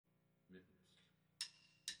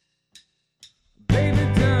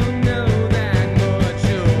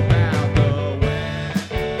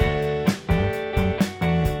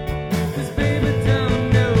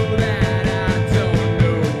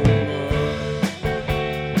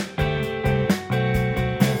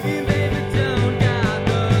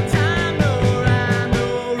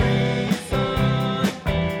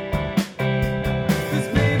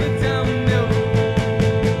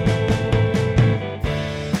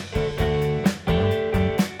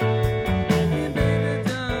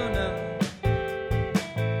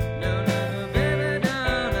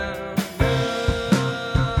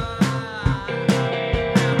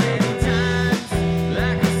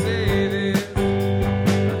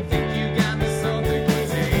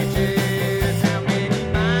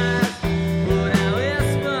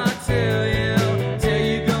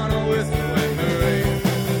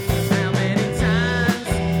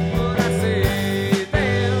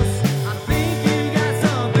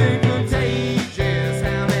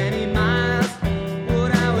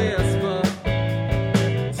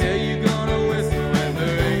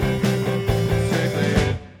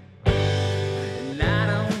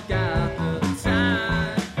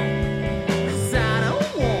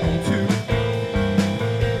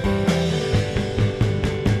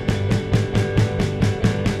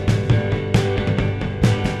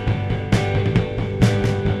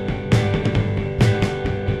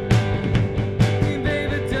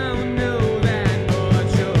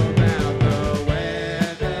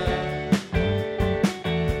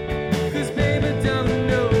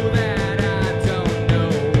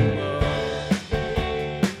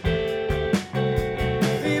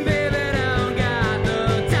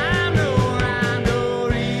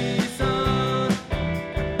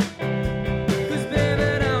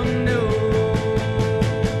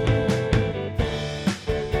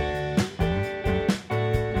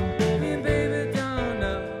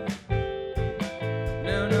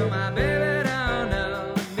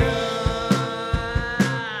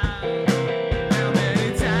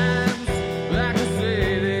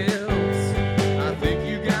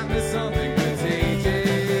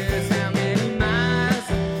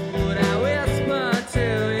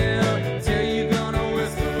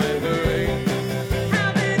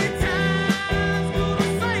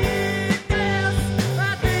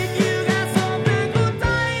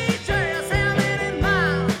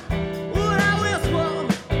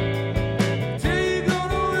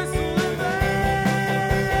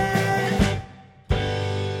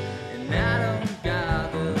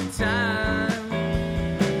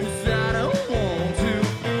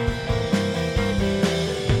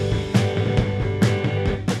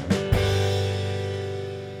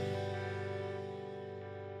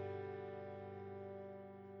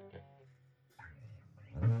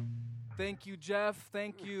Thank you, Jeff.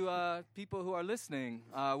 Thank you, people who are listening.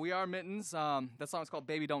 We are Mittens. That song's called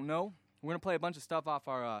Baby Don't Know. We're going to play a bunch of stuff off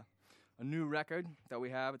our a new record that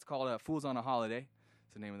we have. It's called Fools on a Holiday.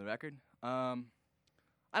 It's the name of the record. I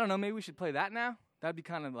don't know, maybe we should play that now? That'd be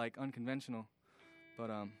kind of like unconventional.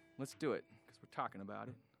 But let's do it, because we're talking about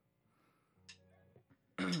it.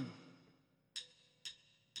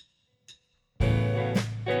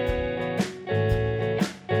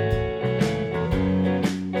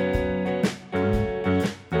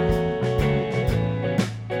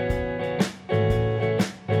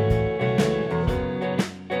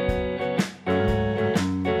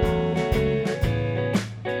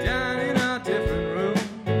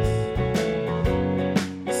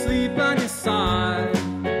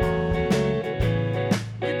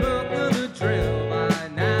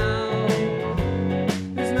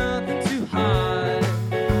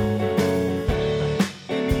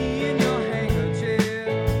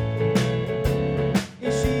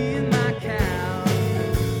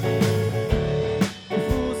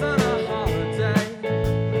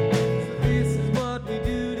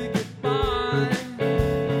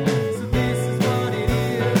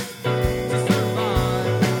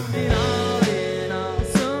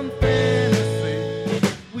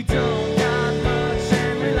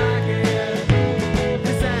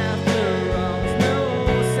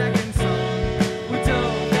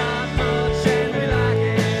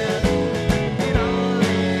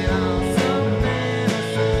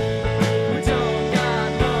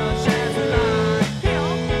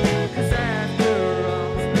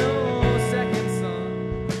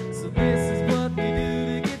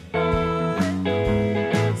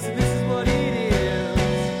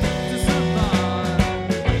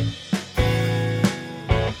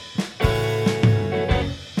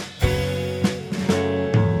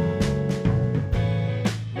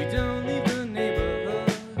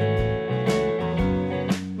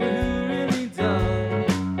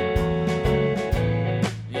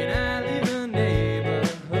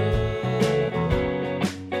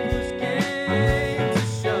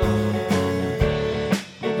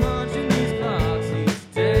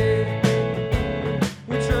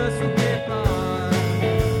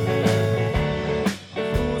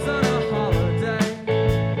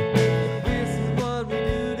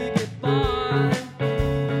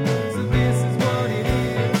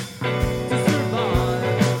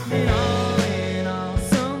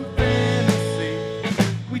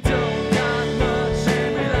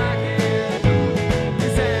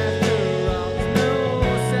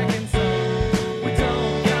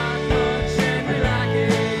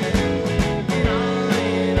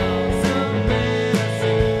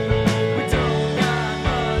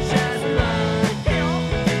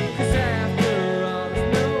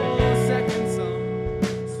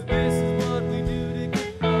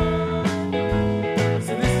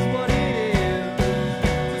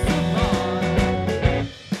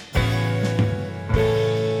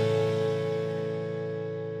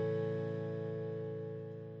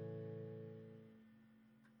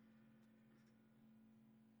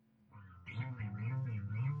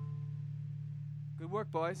 Good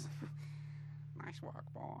work, boys. Nice work,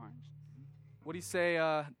 boys. What do you say,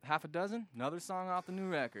 half a dozen? Another song off the new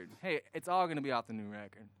record. Hey, it's all going to be off the new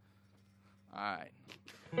record. All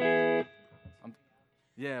right.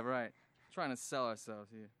 Yeah, right. Trying to sell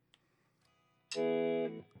ourselves here.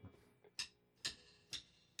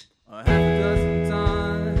 A half a dozen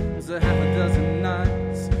times, a half a dozen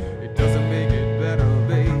nights. It doesn't make it better,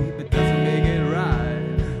 babe. It doesn't make it right.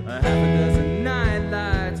 A half a dozen night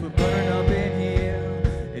lights were burning up in here.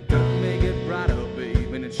 It doesn't make it brighter,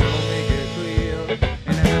 babe, and it sure make it clear.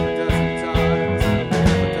 And a half a dozen times, a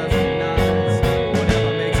half a dozen nights.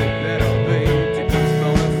 Whatever makes it better, babe, to keep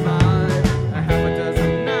going fine. A half a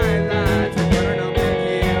dozen night lights were burning up in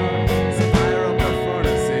here. So fire up the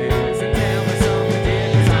furnaces and tell me something, dear,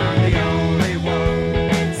 'cause I'm the only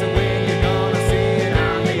one. So when you're gonna see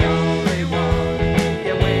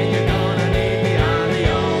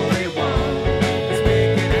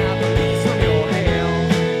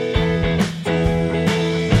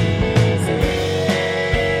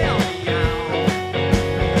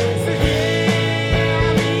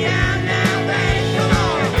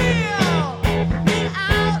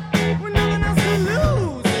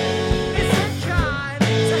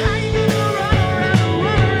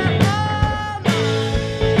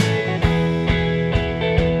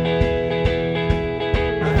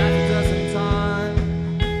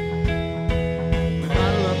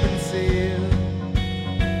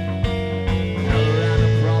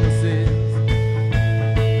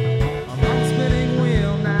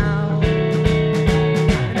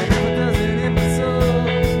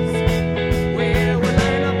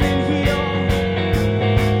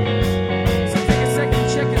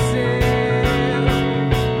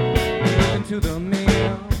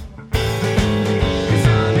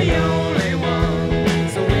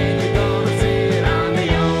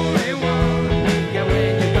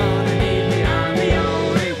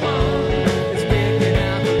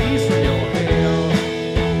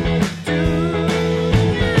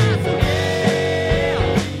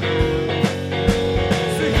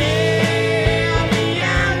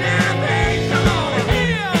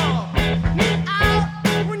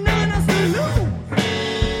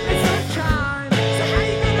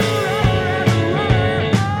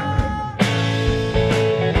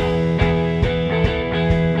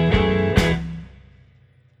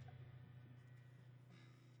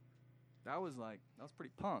was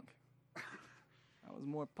pretty punk. That was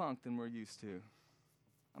more punk than we're used to.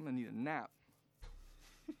 I'm gonna need a nap.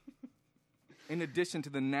 In addition to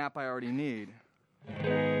the nap I already need.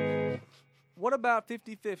 What about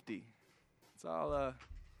 50-50? It's all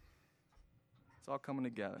coming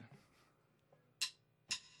together.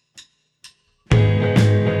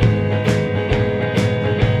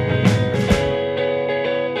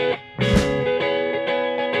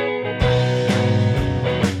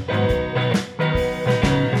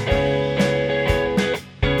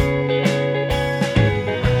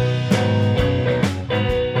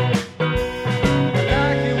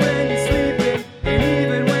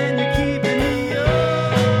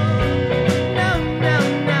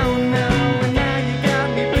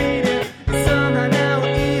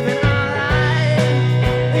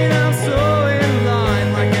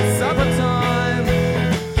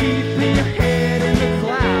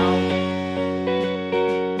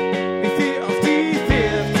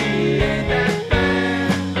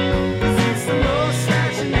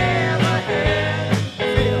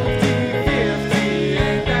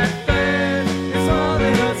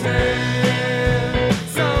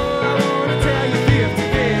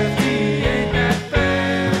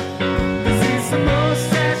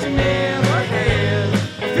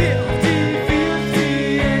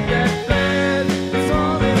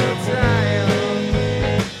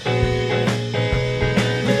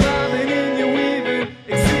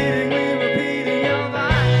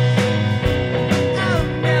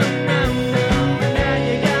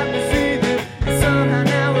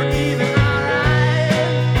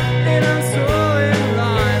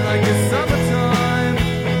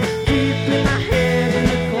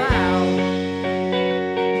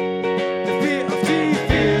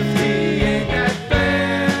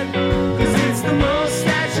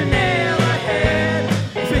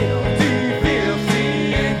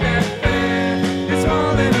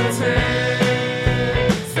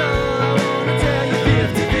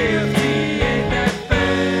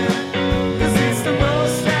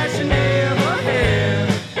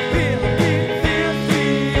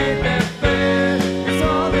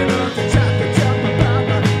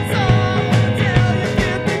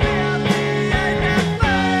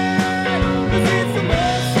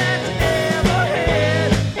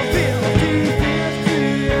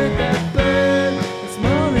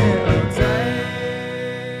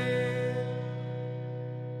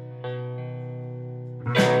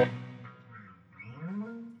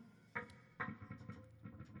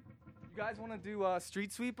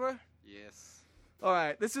 Street Sweeper? Yes. All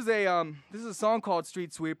right. This is a song called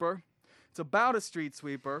Street Sweeper. It's about a street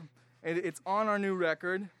sweeper, and it's on our new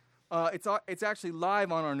record. It's actually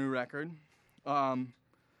live on our new record.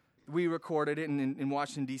 We recorded it in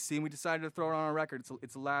Washington D.C. and we decided to throw it on our record.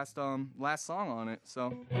 It's the last song on it.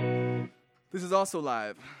 So this is also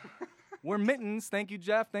live. We're Mittens. Thank you,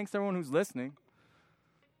 Jeff. Thanks to everyone who's listening.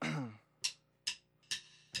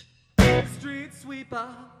 Street sweeper.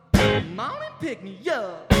 Come on and pick me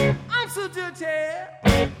up. I'm so dirty,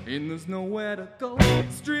 and there's nowhere to go.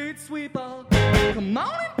 Street sweeper, come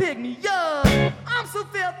on and pick me up. I'm so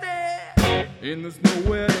filthy, and there's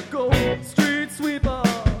nowhere to go. Street sweeper,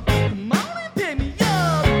 come on and pick me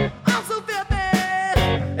up. I'm so filthy,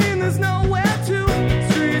 and there's nowhere to.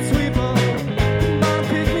 Street sweeper, come on and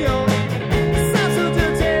pick me up. 'Cause I'm so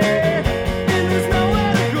dirty, and there's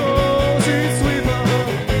nowhere to go.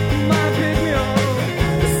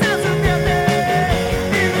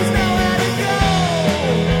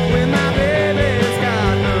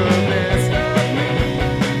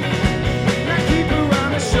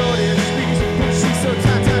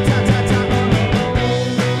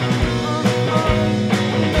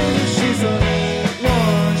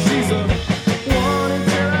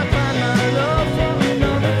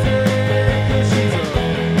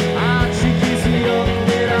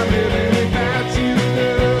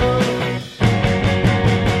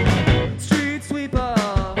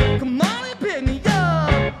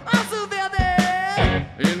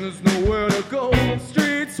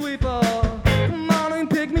 Street sweeper, come on and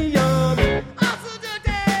pick me up.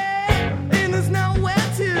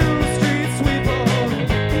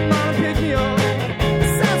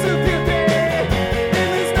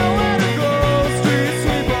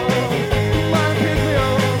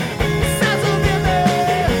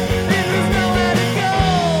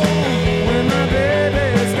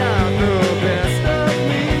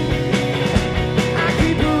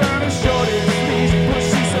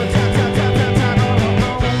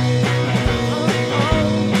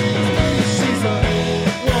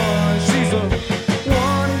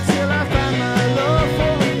 One until I find my love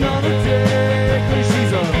for another day.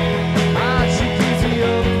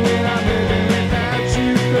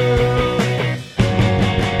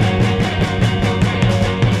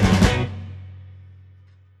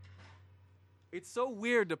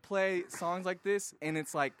 play songs like this, and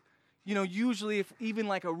it's like, you know, usually if even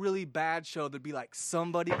like a really bad show, there'd be like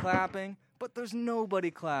somebody clapping, but there's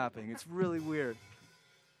nobody clapping. It's really weird.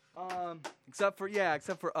 Except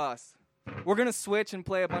for us. We're gonna switch and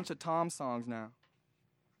play a bunch of Tom songs now.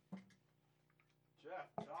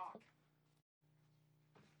 Jeff, talk.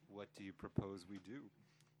 What do you propose we do?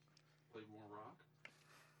 Play more rock?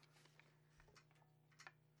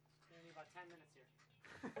 Gonna need about 10 minutes here.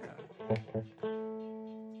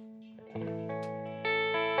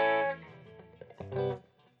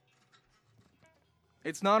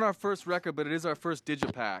 It's not our first record, but it is our first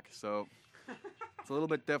digipack, so it's a little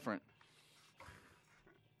bit different.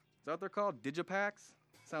 Is that what they're called? Digipacks?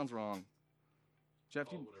 Sounds wrong. Jeff,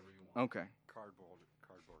 Oh, you... whatever you want. Okay, Cardboard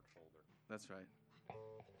folder. that's right.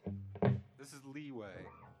 This is Leeway.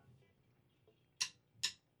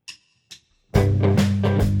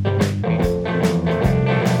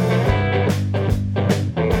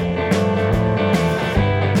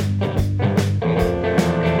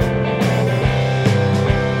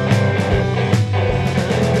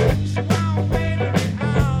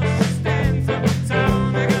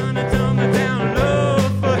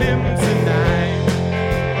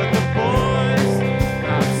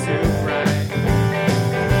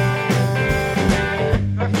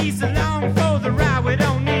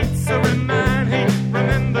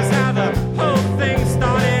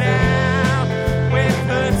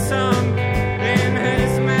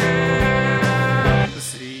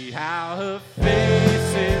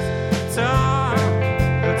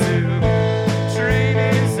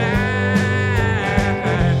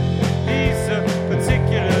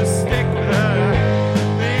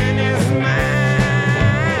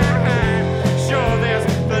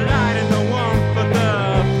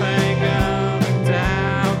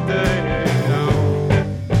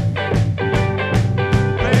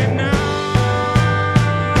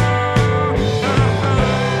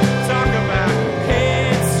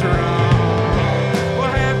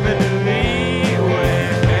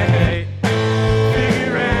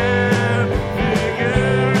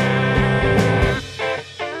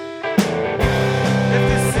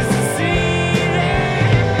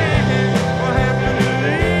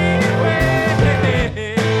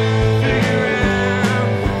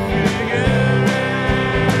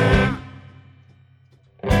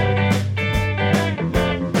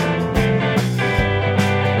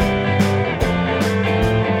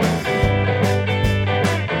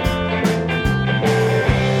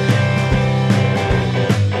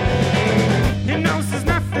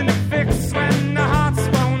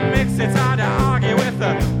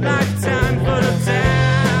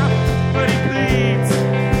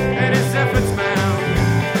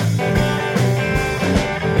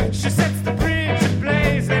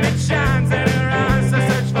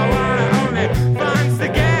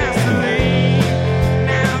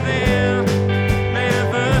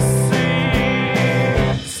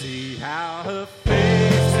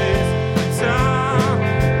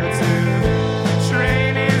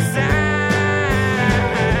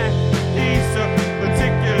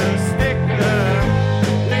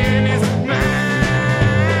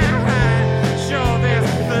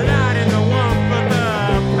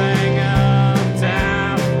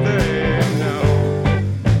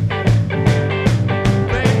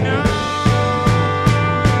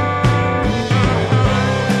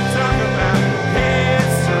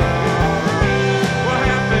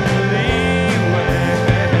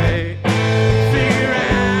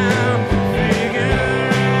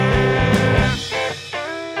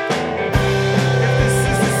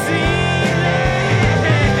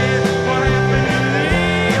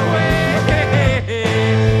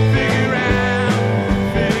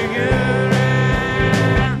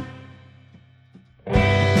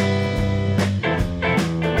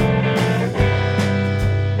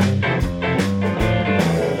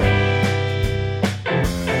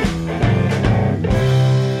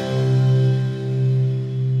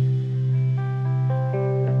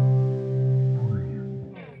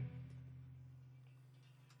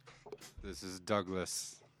 This is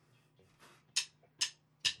Douglas. Douglas.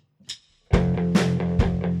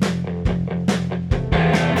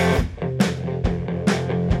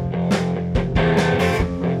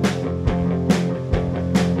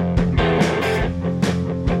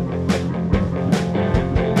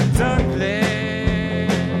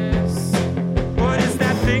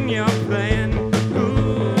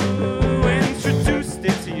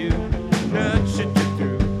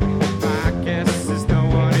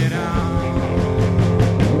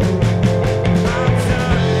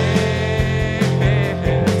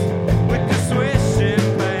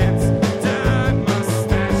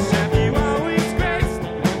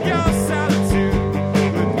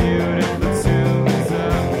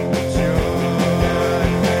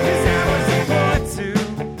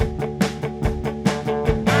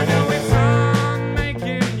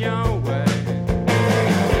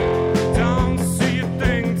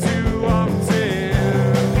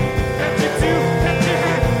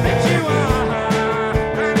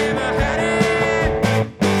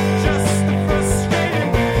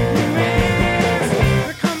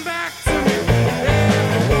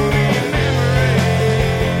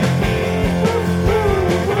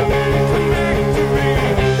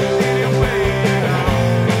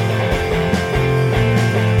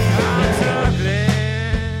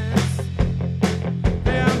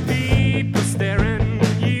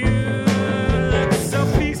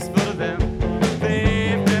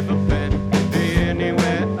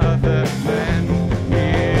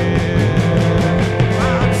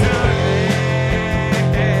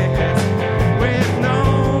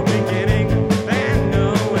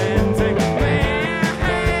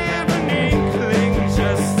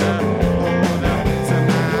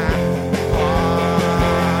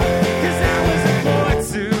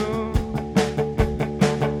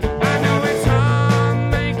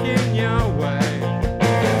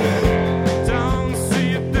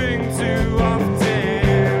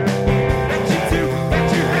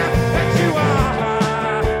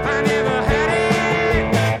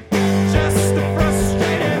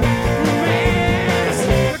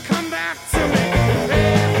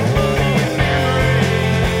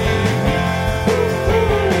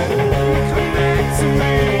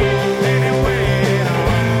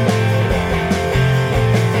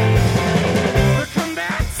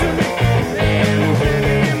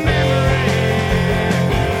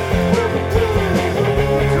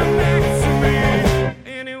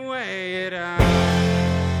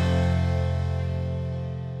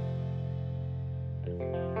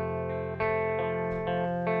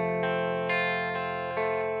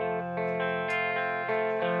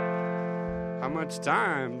 much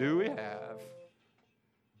time do we have?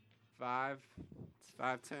 5? It's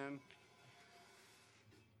 5:10.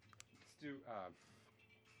 Let's do,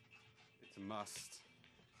 it's a must.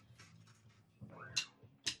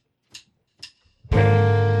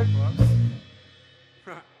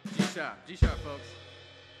 G-sharp, folks.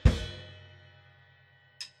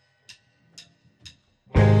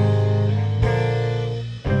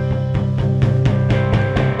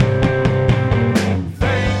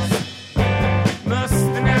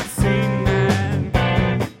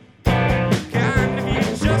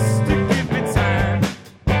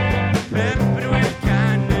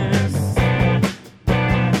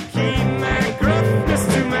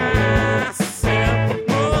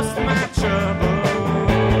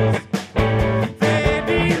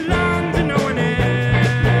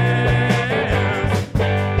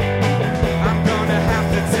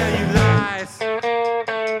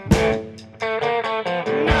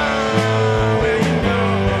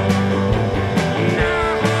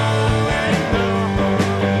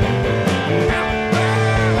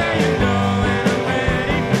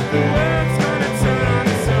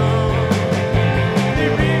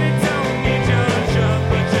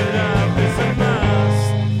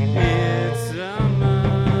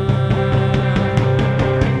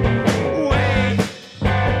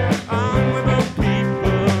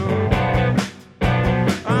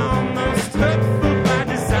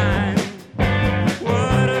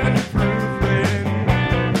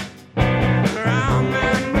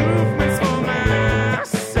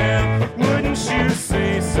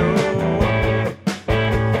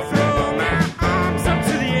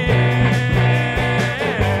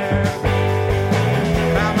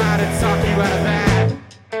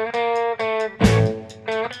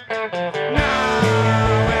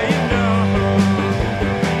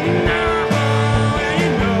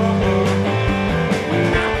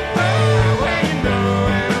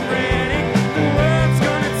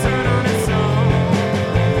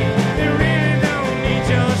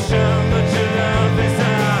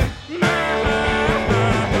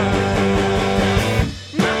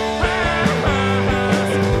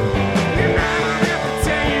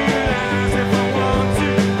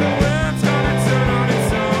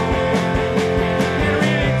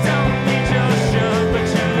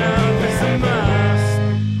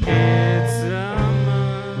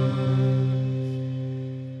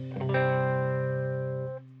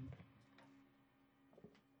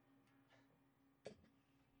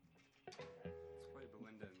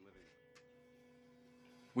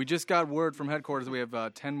 We just got word from headquarters that we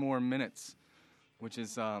have 10 more minutes, which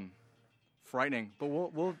is frightening. But we'll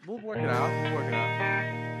work it out. We'll work it out.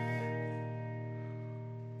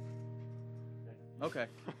 Okay,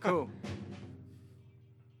 cool.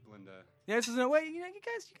 Belinda. Yeah, this is no way. You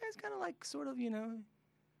guys gotta like sort of, you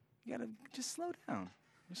gotta just slow down.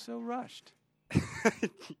 You're so rushed.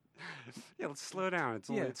 Yeah, let's slow down.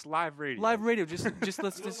 It's live radio. Live radio.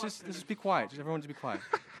 Let's just be quiet. Just everyone just be quiet.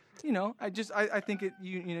 I think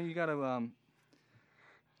you gotta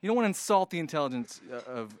you don't want to insult the intelligence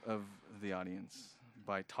of the audience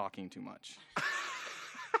by talking too much.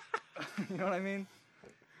 You know what I mean?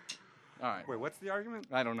 All right. Wait, what's the argument?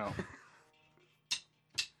 I don't know.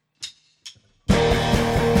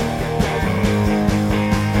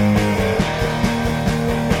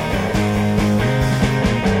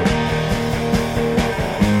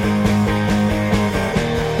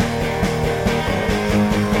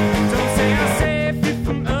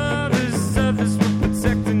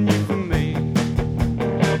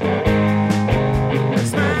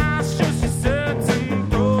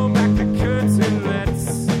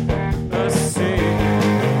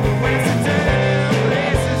 When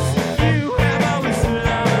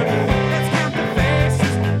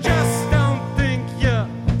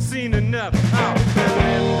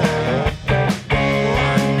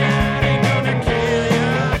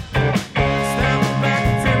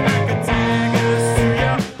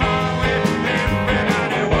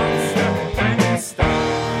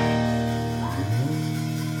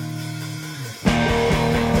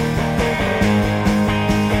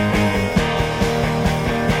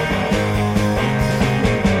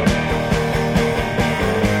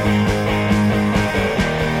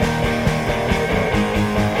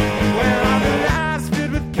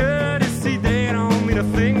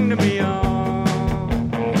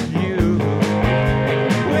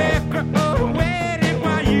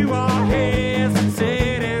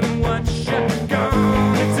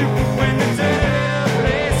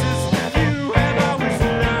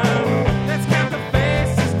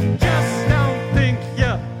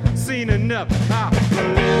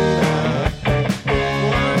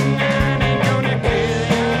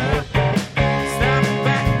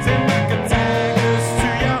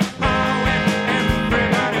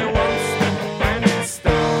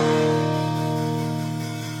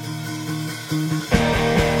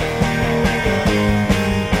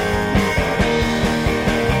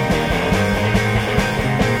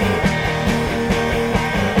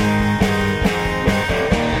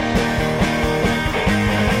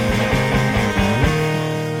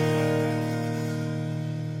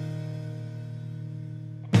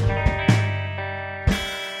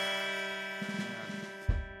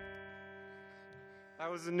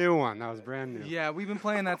That was a new one. That was brand new. Yeah, we've been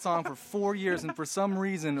playing that song for 4 years, and for some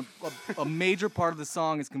reason, a major part of the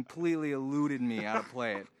song has completely eluded me how to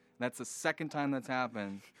play it. That's the second time that's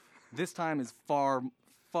happened. This time is far,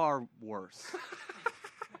 far worse.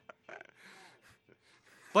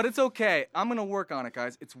 But it's okay. I'm going to work on it,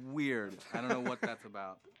 guys. It's weird. I don't know what that's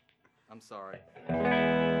about. I'm sorry.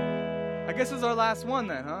 I guess it's our last one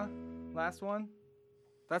then, huh? Last one?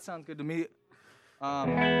 That sounds good to me.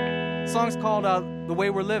 Song's called The Way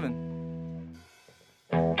We're Living.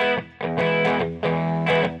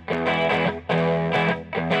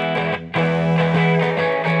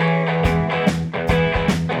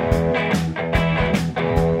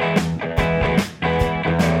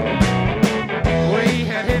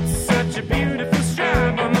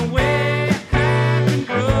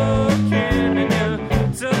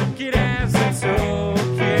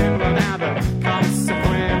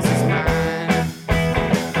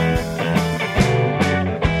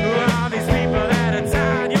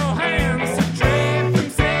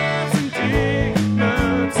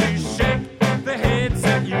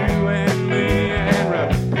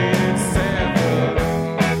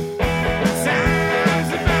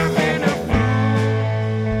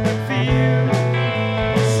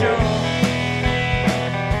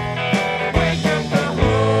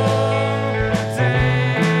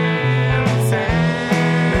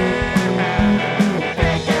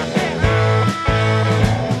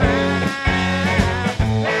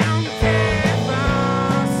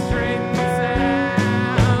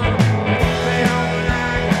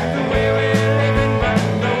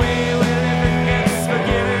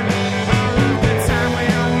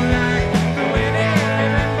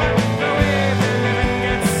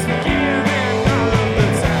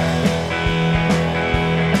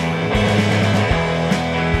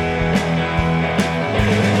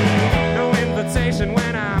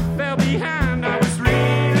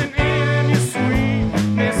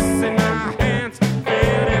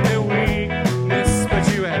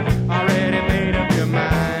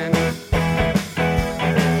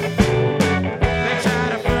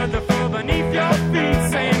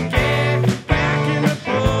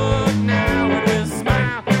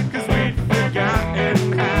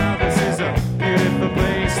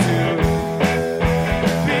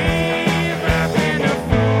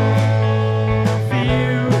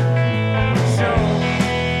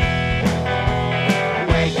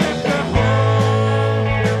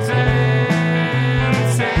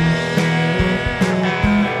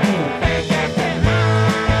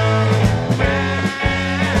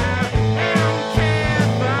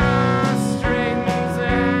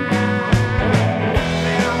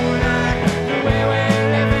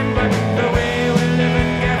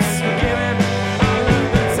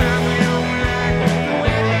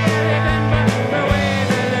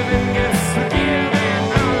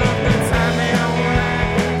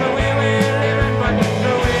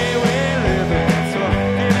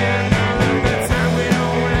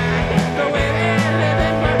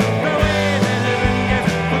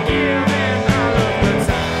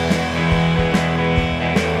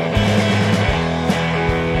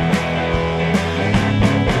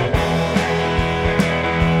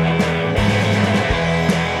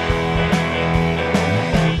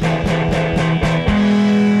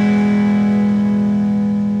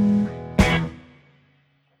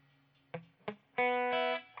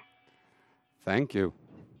 Thank you.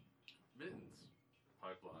 Mittens.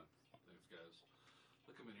 Pipeline. Thanks, guys.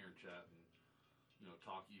 They'll come in here and chat and,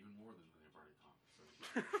 talk even more than they've already talked. So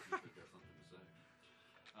see if they've got something to say.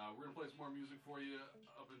 We're going to play some more music for you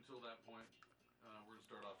up until that point. We're going to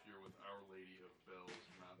start off here with Our Lady of Bells.